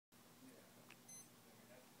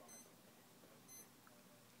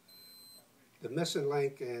The missing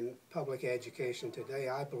link in public education today,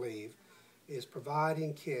 I believe, is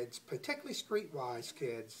providing kids, particularly streetwise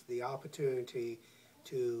kids, the opportunity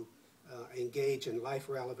to engage in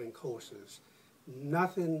life-relevant courses.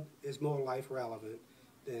 Nothing is more life-relevant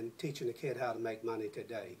than teaching a kid how to make money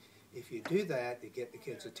today. If you do that, you get the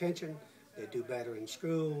kids' attention, they do better in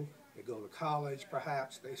school, they go to college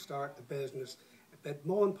perhaps, they start the business, but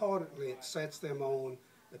more importantly, it sets them on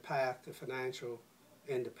the path to financial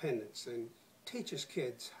independence and teaches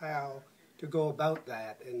kids how to go about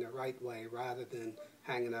that in the right way rather than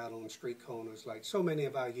hanging out on street corners like so many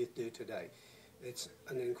of our youth do today. It's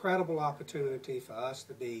an incredible opportunity for us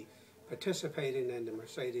to be participating in the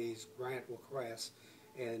Mercedes grant request,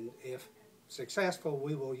 and if successful,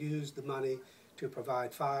 we will use the money to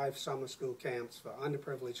provide 5 summer school camps for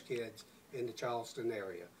underprivileged kids in the Charleston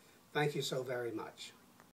area. Thank you so very much.